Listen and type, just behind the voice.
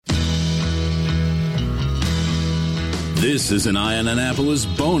This is an Eye on Annapolis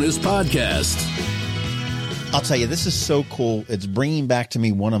bonus podcast. I'll tell you, this is so cool. It's bringing back to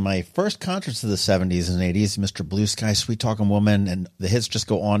me one of my first concerts of the 70s and 80s, Mr. Blue Sky, Sweet Talking Woman, and the hits just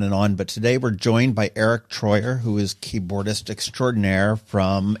go on and on. But today we're joined by Eric Troyer, who is keyboardist extraordinaire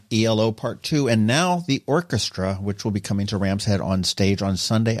from ELO Part 2, and now the Orchestra, which will be coming to Ram's Head on stage on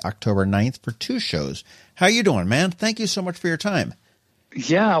Sunday, October 9th for 2 shows. How you doing, man? Thank you so much for your time.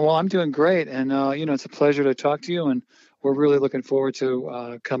 Yeah, well, I'm doing great. And, it's a pleasure to talk to you. And we're really looking forward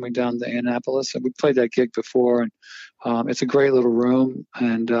to coming down to Annapolis. And we played that gig before, and it's a great little room.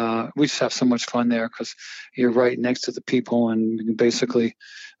 And we just have so much fun there because you're right next to the people, and you can basically,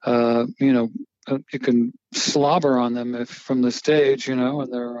 you can slobber on them from the stage, and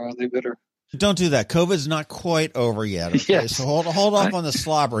they better. Don't do that. COVID's not quite over yet. Okay? Yes. So hold off on the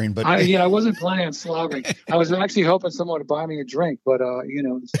slobbering. But I wasn't planning on slobbering. I was actually hoping someone would buy me a drink, but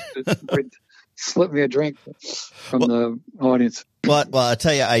slip me a drink from the audience. Well, I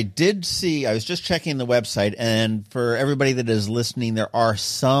tell you, I was just checking the website, and for everybody that is listening, there are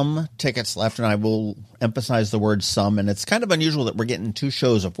some tickets left, and I will emphasize the word some, and it's kind of unusual that we're getting 2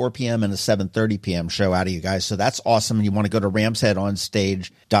 shows, a 4 p.m. and a 7:30 p.m. show out of you guys, so that's awesome, and you want to go to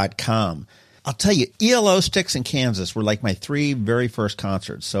ramsheadonstage.com. I'll tell you, ELO, Styx, and Kansas were like my 3 very first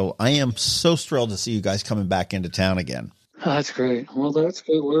concerts, so I am so thrilled to see you guys coming back into town again. Oh, that's great. Well, that's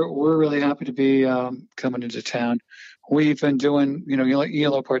good. We're really happy to be coming into town. We've been doing,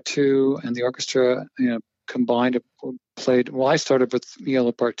 ELO Part 2 and the Orchestra, combined played. Well, I started with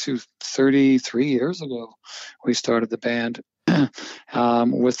ELO Part 2 33 years ago. We started the band. We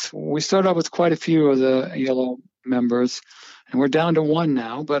started out with quite a few of the ELO members, and we're down to 1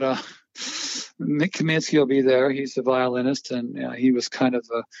 now. But Mick Kaminsky will be there. He's the violinist, and he was kind of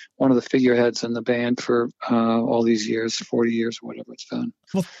one of the figureheads in the band for all these years, 40 years, whatever it's been.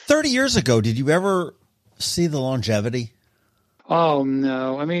 Well, 30 years ago, did you ever see the longevity? Oh,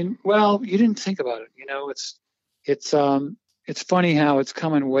 no. I mean, well, you didn't think about it. It's funny how it's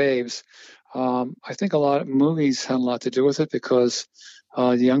come in waves. I think a lot of movies had a lot to do with it because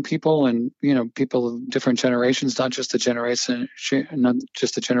the young people and people of different generations, not just the generation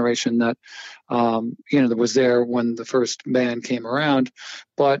that that was there when the first band came around,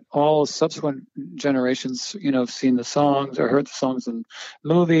 but all subsequent generations have seen the songs or heard the songs in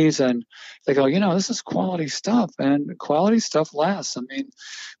movies, and they go, this is quality stuff, and quality stuff lasts. I mean,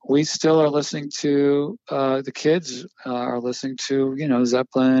 we still are listening to the kids are listening to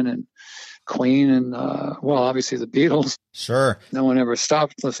Zeppelin and Queen and obviously the Beatles. Sure. No one ever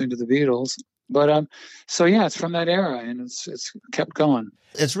stopped listening to the Beatles. But it's from that era, and it's kept going.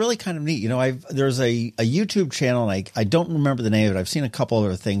 It's really kind of neat. There's a YouTube channel, and I don't remember the name of it. I've seen a couple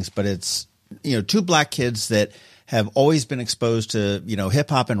other things, but it's 2 black kids that have always been exposed to, hip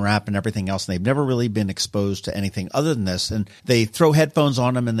hop and rap and everything else. And they've never really been exposed to anything other than this. And they throw headphones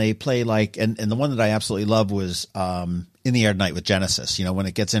on them and they play and the one that I absolutely love was, In the Air Tonight with Genesis, when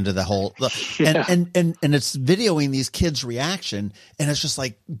it gets into the whole, and it's videoing these kids' reaction, and it's just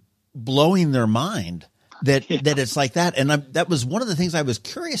like blowing their mind that it's like that. And that was one of the things I was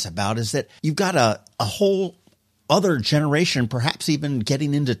curious about, is that you've got a whole other generation, perhaps even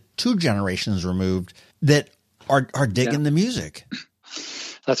getting into 2 generations removed, that are digging the music.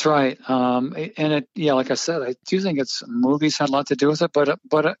 That's right. And like I said, I do think movies had a lot to do with it, but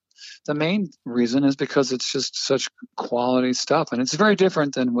the main reason is because it's just such quality stuff, and it's very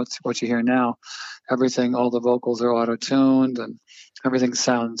different than what you hear now. Everything, all the vocals are auto-tuned, and everything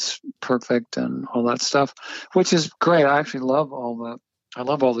sounds perfect, and all that stuff, which is great. I actually love all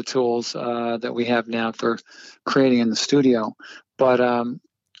the tools that we have now for creating in the studio. But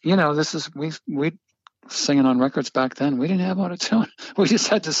this is we singing on records back then. We didn't have auto-tune. We just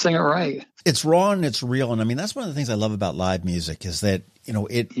had to sing it right. It's raw and it's real. And I mean, that's one of the things I love about live music, is that,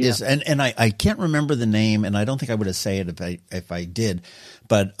 it is, and I can't remember the name, and I don't think I would have said it if I did,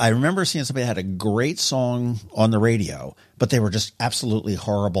 but I remember seeing somebody had a great song on the radio, but they were just absolutely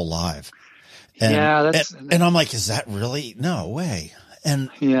horrible live. And, and I'm like, is that really? No way. And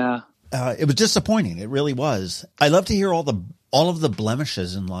it was disappointing. It really was. I love to hear all of the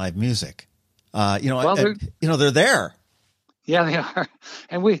blemishes in live music. They're there. Yeah, they are.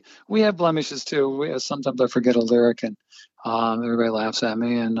 And we have blemishes too. Sometimes I forget a lyric, and everybody laughs at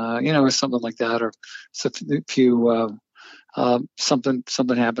me, and or something like that, or a few something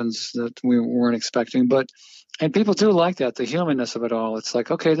happens that we weren't expecting. And people do like that, the humanness of it all. It's like,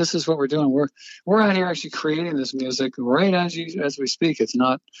 okay, this is what we're doing. We're out here actually creating this music right as we speak. It's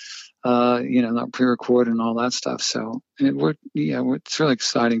not not pre-recorded and all that stuff. So it's really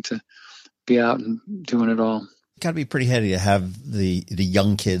exciting to be out and doing it all. got to be pretty heady to have the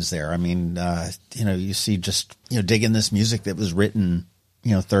young kids there. I mean, you see just, digging this music that was written,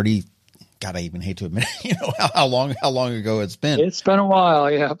 30, God, I even hate to admit, how long ago it's been. It's been a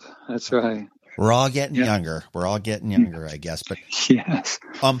while. Yep. That's right. We're all getting younger. We're all getting younger, I guess. But yes.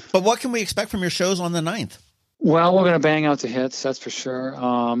 But what can we expect from your shows on the 9th? Well, we're going to bang out the hits. That's for sure.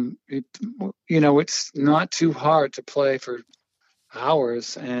 It's not too hard to play for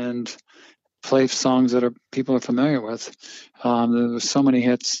hours and play songs that people are familiar with. There were so many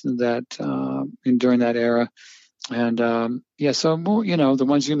hits that during that era, and so the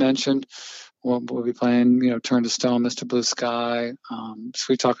ones you mentioned, we'll be playing. Turn to Stone, Mr. Blue Sky,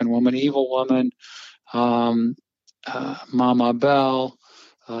 Sweet Talking Woman, Evil Woman, Mama Bell,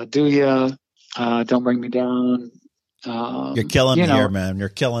 Do Ya, Don't Bring Me Down. You're killing me here, man. You're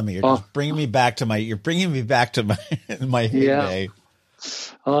killing me. You're just bringing me back to my my heyday.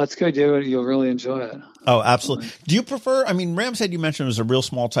 Oh, it's good. You'll really enjoy it. Oh, absolutely. Do you prefer, Ram said you mentioned it was a real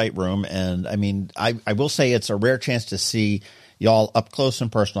small, tight room. And I will say it's a rare chance to see y'all up close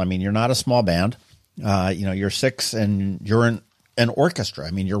and personal. You're not a small band. You're 6 and you're in an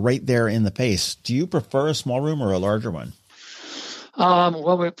orchestra. You're right there in the pace. Do you prefer a small room or a larger one?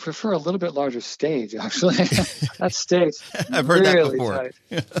 Well, we prefer a little bit larger stage, actually. That stage. I've heard really that before.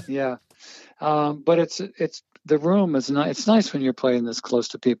 Tight. Yeah. But it's the room is nice. It's nice when you're playing this close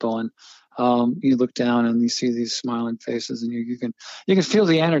to people and you look down and you see these smiling faces and you can feel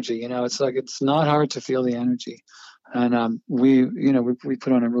the energy. It's like it's not hard to feel the energy. And we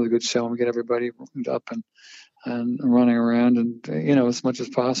put on a really good show and we get everybody warmed up and running around and as much as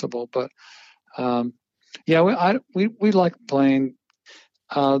possible. But we like playing.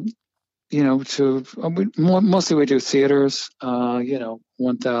 Mostly we do theaters,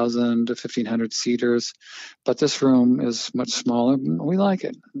 1,000 to 1,500 seaters, but this room is much smaller. We like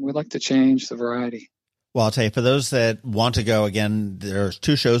it. We like the change, the variety. Well, I'll tell you, for those that want to go, again, there's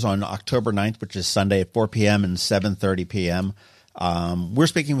 2 shows on October 9th, which is Sunday at 4 p.m. and 7:30 p.m. We're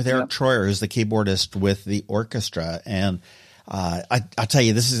speaking with Eric Troyer, who's the keyboardist with the orchestra. And I'll tell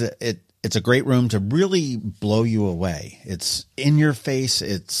you, this is it's a great room to really blow you away. It's in your face.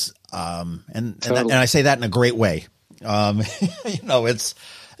 It's and I say that in a great way.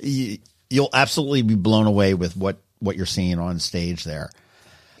 You'll absolutely be blown away with what you're seeing on stage there.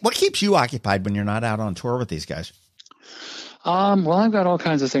 What keeps you occupied when you're not out on tour with these guys? Well, I've got all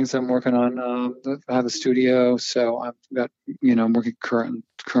kinds of things I'm working on. I have a studio, so I've got, I'm working current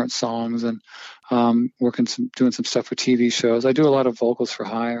songs and doing some stuff for TV shows. I do a lot of vocals for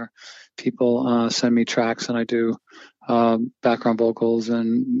hire. People send me tracks, and I do background vocals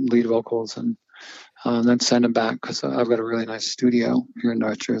and lead vocals, and then send them back because I've got a really nice studio here in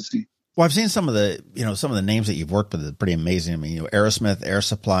North Jersey. Well, I've seen some of the names that you've worked with are pretty amazing. Aerosmith, Air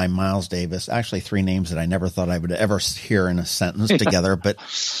Supply, Miles Davis, actually 3 names that I never thought I would ever hear in a sentence together. But,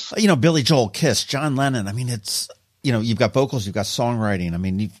 Billy Joel, Kiss, John Lennon. it's, you've got vocals, you've got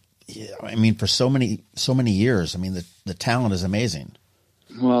songwriting. For so many years, the talent is amazing.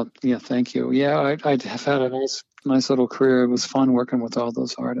 Well, yeah, thank you. Yeah, I have had a nice little career. It was fun working with all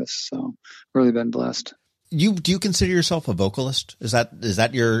those artists. So really been blessed. Do you consider yourself a vocalist? Is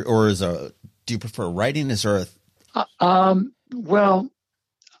that your, or do you prefer writing? Is there well,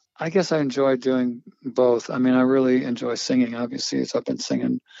 I guess I enjoy doing both. I really enjoy singing. Obviously, I've been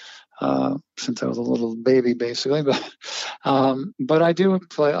singing since I was a little baby, basically. But I do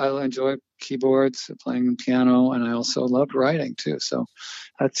play. I enjoy keyboards, playing piano, and I also love writing too. So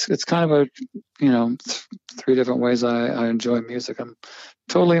it's kind of a 3 different ways I enjoy music. I'm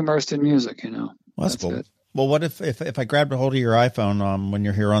totally immersed in music. Well, that's cool. It. Well, what if I grabbed a hold of your iPhone when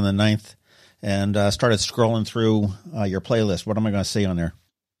you're here on the 9th and started scrolling through your playlist? What am I going to see on there?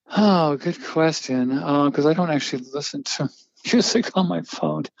 Oh, good question. Because I don't actually listen to music on my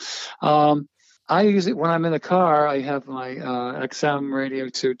phone. I use it when I'm in the car. I have my XM radio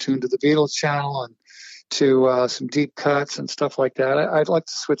tuned to the Beatles channel and to some deep cuts and stuff like that. I'd like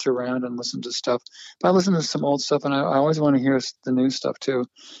to switch around and listen to stuff. But I listen to some old stuff, and I always want to hear the new stuff too.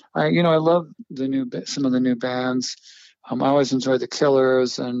 I love some of the new bands. I always enjoy the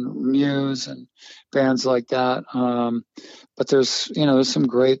Killers and Muse and bands like that. But there's some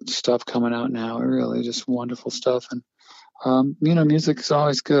great stuff coming out now. Really, just wonderful stuff. And music is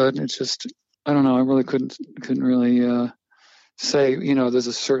always good. It's just I don't know. I really couldn't really say, there's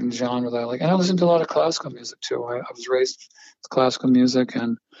a certain genre that I like. And I listen to a lot of classical music too. I was raised with classical music,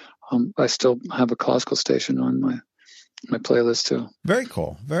 and I still have a classical station on my playlist too. Very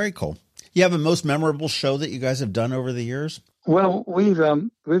cool. Very cool. You have a most memorable show that you guys have done over the years? Well, we've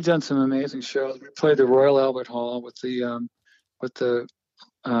done some amazing shows. We played the Royal Albert Hall with the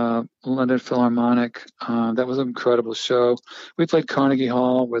London Philharmonic. That was an incredible show. We played Carnegie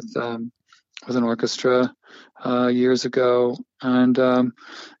Hall with an orchestra years ago, and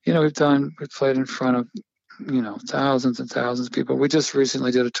we've played in front of thousands and thousands of people. We just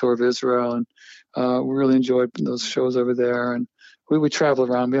recently did a tour of Israel, and we really enjoyed those shows over there. And we travel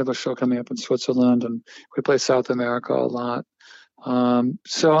around. We have a show coming up in Switzerland, and we play South America a lot.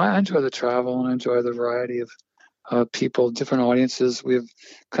 So I enjoy the travel, and I enjoy the variety of people, different audiences. We have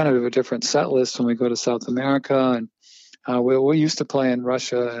kind of a different set list when we go to South America, and we used to play in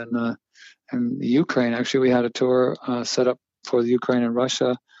Russia and the Ukraine. Actually, we had a tour set up for the Ukraine and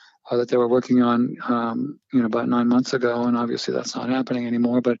Russia that they were working on, about 9 months ago, and obviously that's not happening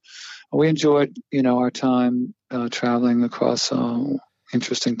anymore. But we enjoyed, our time traveling across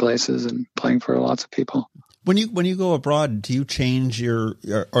interesting places and playing for lots of people. When you go abroad, do you change are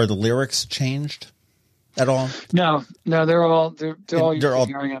the lyrics changed at all? No, they're all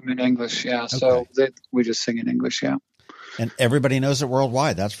hearing them in English. Yeah, okay. So we just sing in English. Yeah, and everybody knows it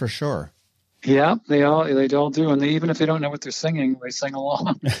worldwide. That's for sure. Yeah, they all do, and even if they don't know what they're singing, they sing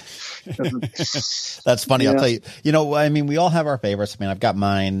along. That's funny. Yeah. I'll tell you. We all have our favorites. I've got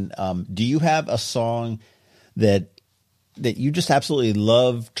mine. Do you have a song that you just absolutely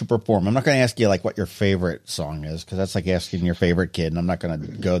love to perform? I'm not going to ask you what your favorite song is, because that's like asking your favorite kid, and I'm not going to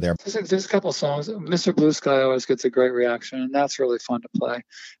go there. There's a couple songs. Mr. Blue Sky always gets a great reaction, and that's really fun to play.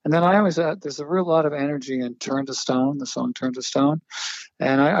 And then I always there's a real lot of energy in Turn to Stone, the song Turn to Stone.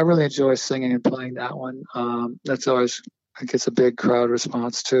 And I really enjoy singing and playing that one. That's always, it gets a big crowd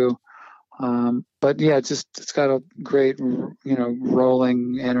response too. But yeah, it's got a great,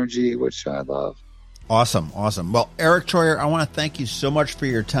 rolling energy, which I love. Awesome. Well, Eric Troyer, I want to thank you so much for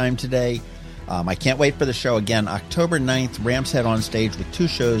your time today. I can't wait for the show again, October 9th, Ram's Head on Stage with 2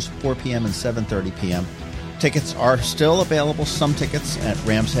 shows, 4 p.m. and 7:30 p.m. Tickets are still available, some tickets at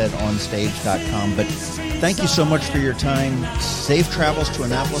ramsheadonstage.com. But thank you so much for your time. Safe travels to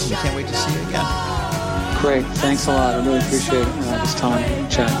Annapolis, and we can't wait to see you again. Great. Thanks a lot. I really appreciate this time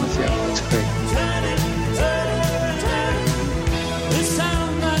chatting with you. It's great.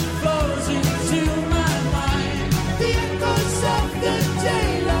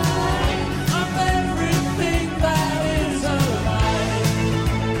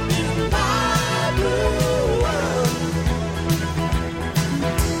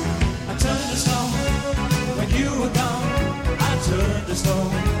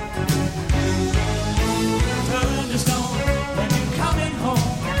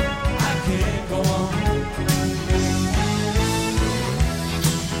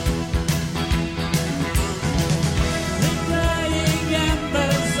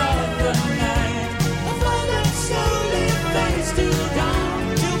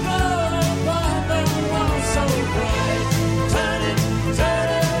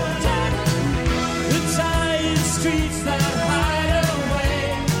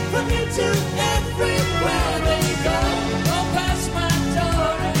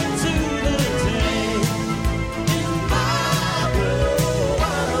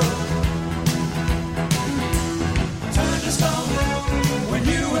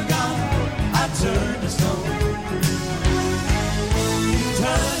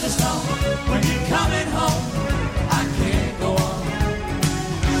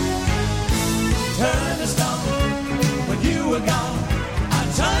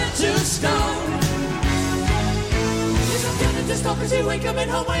 Cause you ain't coming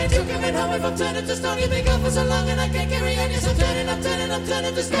home, why ain't you coming home? If I'm turning to stone, you've been gone for so long and I can't carry on. Yes, I'm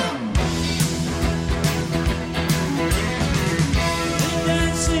turning to stone. The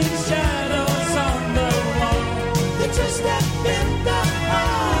dancing shadows on the wall, they just step in the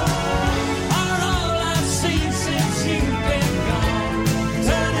hall, are all I've seen since you've been gone.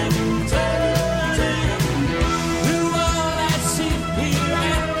 Turning, through all I see here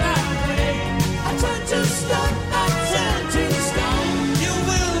and that way, I turn to stone, I turn to stone.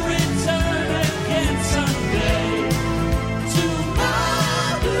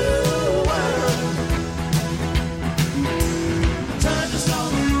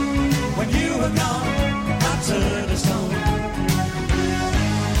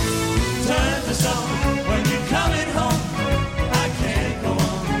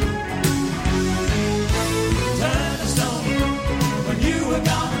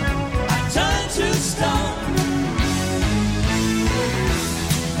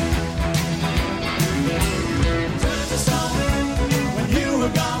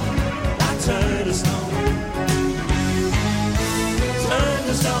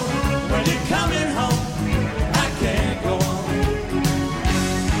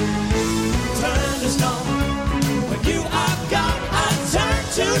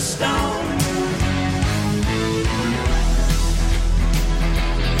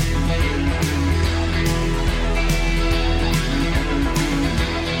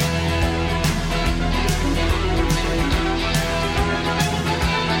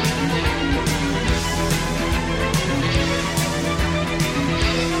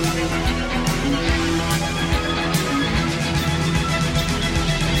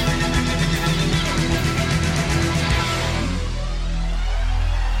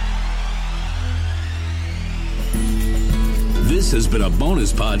 This has been a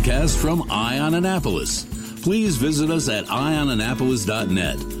bonus podcast from Ion Annapolis. Please visit us at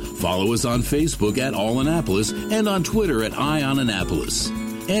ionannapolis.net. Follow us on Facebook at All Annapolis and on Twitter at Ion Annapolis.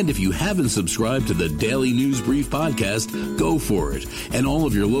 And if you haven't subscribed to the Daily News Brief podcast, go for it. And all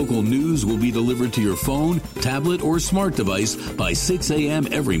of your local news will be delivered to your phone, tablet, or smart device by 6 a.m.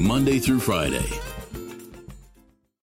 every Monday through Friday.